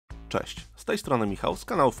Cześć, z tej strony Michał z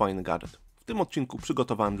kanału Fajny Gadżet. W tym odcinku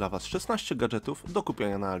przygotowałem dla Was 16 gadżetów do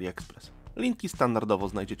kupienia na Aliexpress. Linki standardowo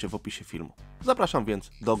znajdziecie w opisie filmu. Zapraszam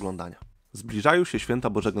więc do oglądania. Zbliżają się święta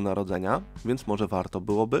Bożego Narodzenia, więc może warto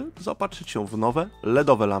byłoby zaopatrzyć się w nowe,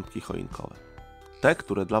 LEDowe lampki choinkowe. Te,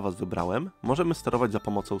 które dla Was wybrałem, możemy sterować za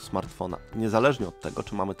pomocą smartfona, niezależnie od tego,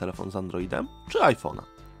 czy mamy telefon z Androidem, czy iPhone'a.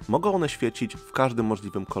 Mogą one świecić w każdym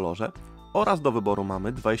możliwym kolorze oraz do wyboru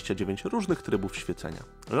mamy 29 różnych trybów świecenia.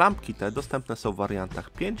 Lampki te dostępne są w wariantach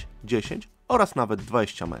 5, 10 oraz nawet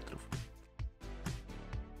 20 metrów.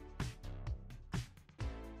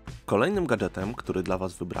 Kolejnym gadżetem, który dla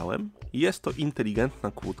Was wybrałem, jest to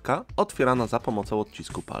inteligentna kłódka otwierana za pomocą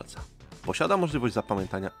odcisku palca. Posiada możliwość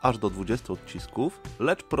zapamiętania aż do 20 odcisków,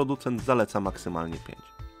 lecz producent zaleca maksymalnie 5.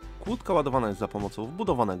 Kłódka ładowana jest za pomocą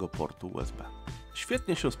wbudowanego portu USB.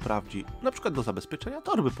 Świetnie się sprawdzi, np. do zabezpieczenia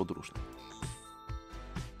torby podróżnej.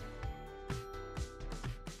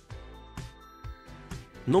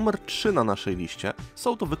 Numer 3 na naszej liście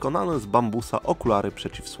są to wykonane z bambusa okulary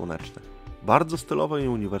przeciwsłoneczne. Bardzo stylowe i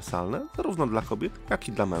uniwersalne, zarówno dla kobiet, jak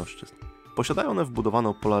i dla mężczyzn. Posiadają one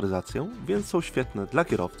wbudowaną polaryzację, więc są świetne dla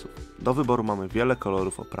kierowców. Do wyboru mamy wiele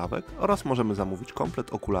kolorów oprawek oraz możemy zamówić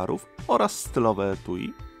komplet okularów oraz stylowe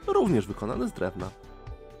etui, również wykonane z drewna.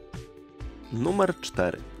 Numer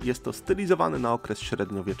 4. Jest to stylizowany na okres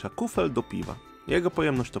średniowiecza kufel do piwa. Jego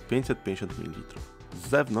pojemność to 550 ml. Z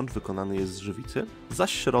zewnątrz wykonany jest z żywicy,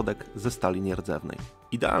 zaś środek ze stali nierdzewnej.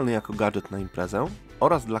 Idealny jako gadżet na imprezę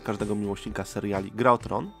oraz dla każdego miłośnika seriali Gra o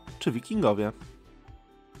Tron czy Wikingowie.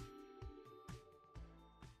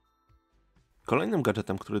 Kolejnym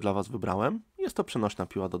gadżetem, który dla Was wybrałem, jest to przenośna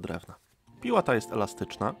piła do drewna. Piła ta jest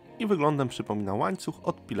elastyczna i wyglądem przypomina łańcuch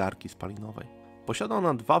od pilarki spalinowej. Posiada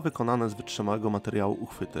ona dwa wykonane z wytrzymałego materiału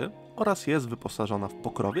uchwyty oraz jest wyposażona w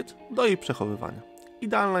pokrowiec do jej przechowywania.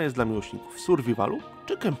 Idealna jest dla miłośników survivalu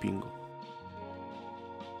czy kempingu.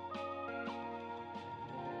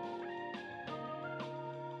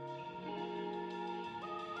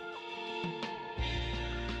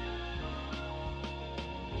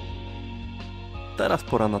 Teraz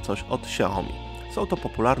pora na coś od Xiaomi. Są to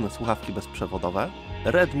popularne słuchawki bezprzewodowe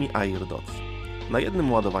Redmi AirDots. Na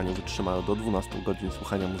jednym ładowaniu wytrzymają do 12 godzin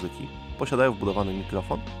słuchania muzyki, posiadają wbudowany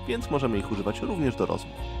mikrofon, więc możemy ich używać również do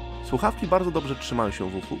rozmów. Słuchawki bardzo dobrze trzymają się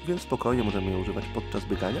w uchu, więc spokojnie możemy je używać podczas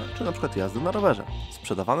biegania czy np. jazdy na rowerze.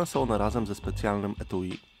 Sprzedawane są one razem ze specjalnym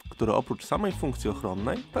etui, które oprócz samej funkcji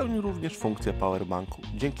ochronnej pełni również funkcję powerbanku,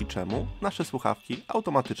 dzięki czemu nasze słuchawki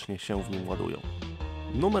automatycznie się w nim ładują.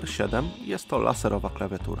 Numer 7 jest to laserowa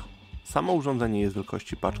klawiatura. Samo urządzenie jest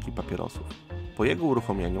wielkości paczki papierosów. Po jego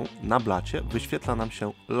uruchomieniu na blacie wyświetla nam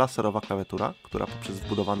się laserowa klawiatura, która poprzez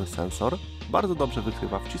wbudowany sensor bardzo dobrze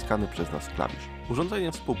wykrywa wciskany przez nas klawisz.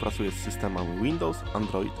 Urządzenie współpracuje z systemami Windows,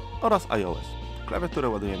 Android oraz iOS. Klawiaturę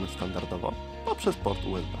ładujemy standardowo poprzez port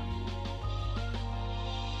USB.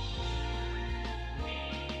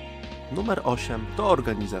 Numer 8 to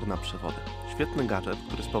organizer na przewody. Świetny gadżet,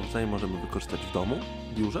 który z powodzeniem możemy wykorzystać w domu,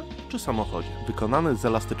 biurze czy samochodzie. Wykonany z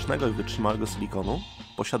elastycznego i wytrzymałego silikonu,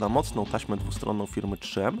 posiada mocną taśmę dwustronną firmy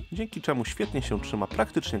 3M, dzięki czemu świetnie się trzyma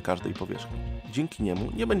praktycznie każdej powierzchni. Dzięki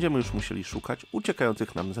niemu nie będziemy już musieli szukać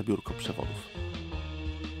uciekających nam za biurko przewodów.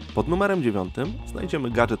 Pod numerem 9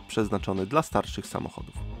 znajdziemy gadżet przeznaczony dla starszych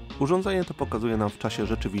samochodów. Urządzenie to pokazuje nam w czasie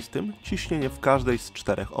rzeczywistym ciśnienie w każdej z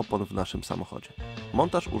 4 opon w naszym samochodzie.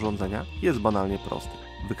 Montaż urządzenia jest banalnie prosty.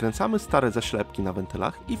 Wykręcamy stare zaślepki na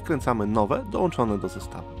wentylach i wkręcamy nowe dołączone do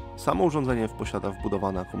zestawu. Samo urządzenie posiada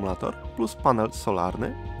wbudowany akumulator plus panel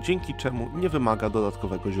solarny, dzięki czemu nie wymaga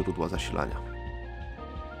dodatkowego źródła zasilania.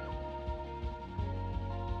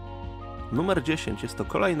 Numer 10 jest to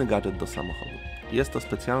kolejny gadżet do samochodu. Jest to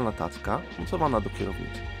specjalna tacka mocowana do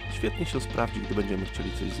kierownicy. Świetnie się sprawdzi, gdy będziemy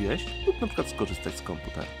chcieli coś zjeść lub np. skorzystać z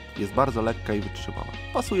komputera. Jest bardzo lekka i wytrzymała.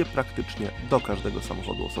 Pasuje praktycznie do każdego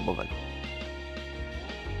samochodu osobowego.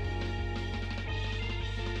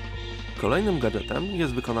 Kolejnym gadżetem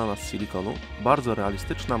jest wykonana z silikonu bardzo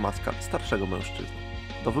realistyczna maska starszego mężczyzny.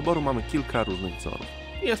 Do wyboru mamy kilka różnych wzorów.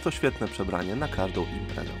 Jest to świetne przebranie na każdą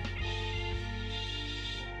imprezę.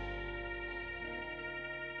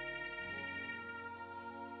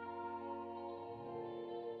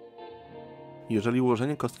 Jeżeli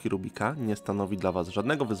ułożenie kostki Rubika nie stanowi dla Was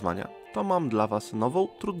żadnego wyzwania, to mam dla Was nową,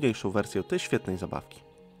 trudniejszą wersję tej świetnej zabawki.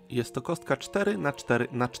 Jest to kostka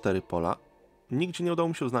 4x4x4 pola. Nigdzie nie udało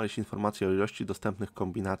mi się znaleźć informacji o ilości dostępnych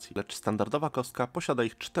kombinacji, lecz standardowa kostka posiada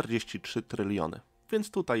ich 43 tryliony,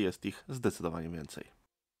 więc tutaj jest ich zdecydowanie więcej.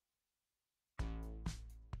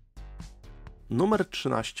 Numer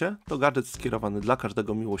 13 to gadżet skierowany dla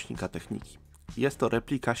każdego miłośnika techniki. Jest to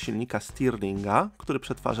replika silnika Stirlinga, który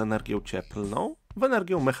przetwarza energię cieplną w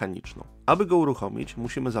energię mechaniczną. Aby go uruchomić,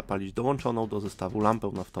 musimy zapalić dołączoną do zestawu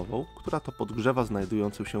lampę naftową, która to podgrzewa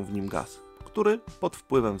znajdujący się w nim gaz, który pod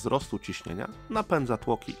wpływem wzrostu ciśnienia napędza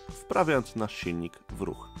tłoki, wprawiając nasz silnik w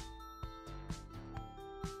ruch.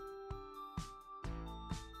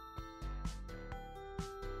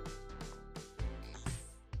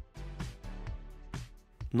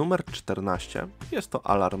 Numer 14 jest to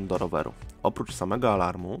alarm do roweru. Oprócz samego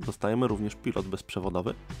alarmu dostajemy również pilot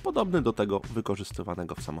bezprzewodowy, podobny do tego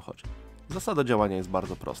wykorzystywanego w samochodzie. Zasada działania jest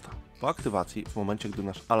bardzo prosta. Po aktywacji, w momencie gdy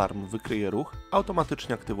nasz alarm wykryje ruch,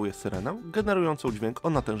 automatycznie aktywuje syrenę, generującą dźwięk o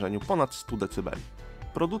natężeniu ponad 100 dB.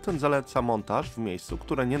 Producent zaleca montaż w miejscu,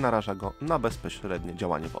 które nie naraża go na bezpośrednie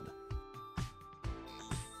działanie wody.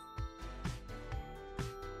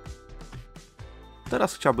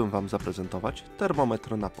 Teraz chciałbym Wam zaprezentować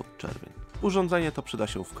termometr na podczerwień. Urządzenie to przyda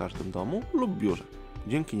się w każdym domu lub biurze.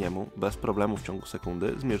 Dzięki niemu bez problemu w ciągu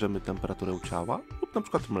sekundy zmierzymy temperaturę ciała lub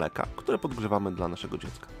np. mleka, które podgrzewamy dla naszego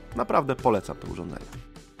dziecka. Naprawdę polecam to urządzenie.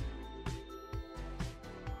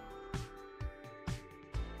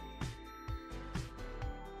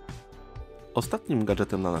 Ostatnim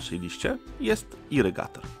gadżetem na naszej liście jest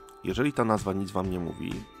irygator. Jeżeli ta nazwa nic Wam nie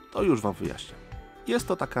mówi, to już Wam wyjaśnię. Jest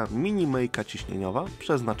to taka mini myjka ciśnieniowa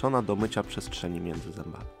przeznaczona do mycia przestrzeni między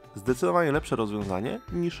zębami. Zdecydowanie lepsze rozwiązanie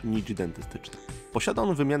niż nić dentystyczna. Posiada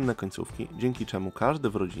on wymienne końcówki, dzięki czemu każdy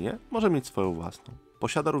w rodzinie może mieć swoją własną.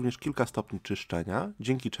 Posiada również kilka stopni czyszczenia,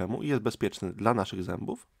 dzięki czemu jest bezpieczny dla naszych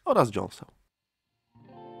zębów oraz dziąseł.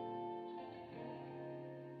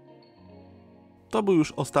 To był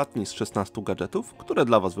już ostatni z 16 gadżetów, które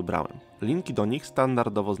dla Was wybrałem. Linki do nich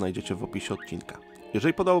standardowo znajdziecie w opisie odcinka.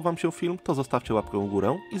 Jeżeli podobał Wam się film, to zostawcie łapkę w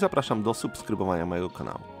górę i zapraszam do subskrybowania mojego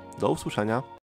kanału. Do usłyszenia!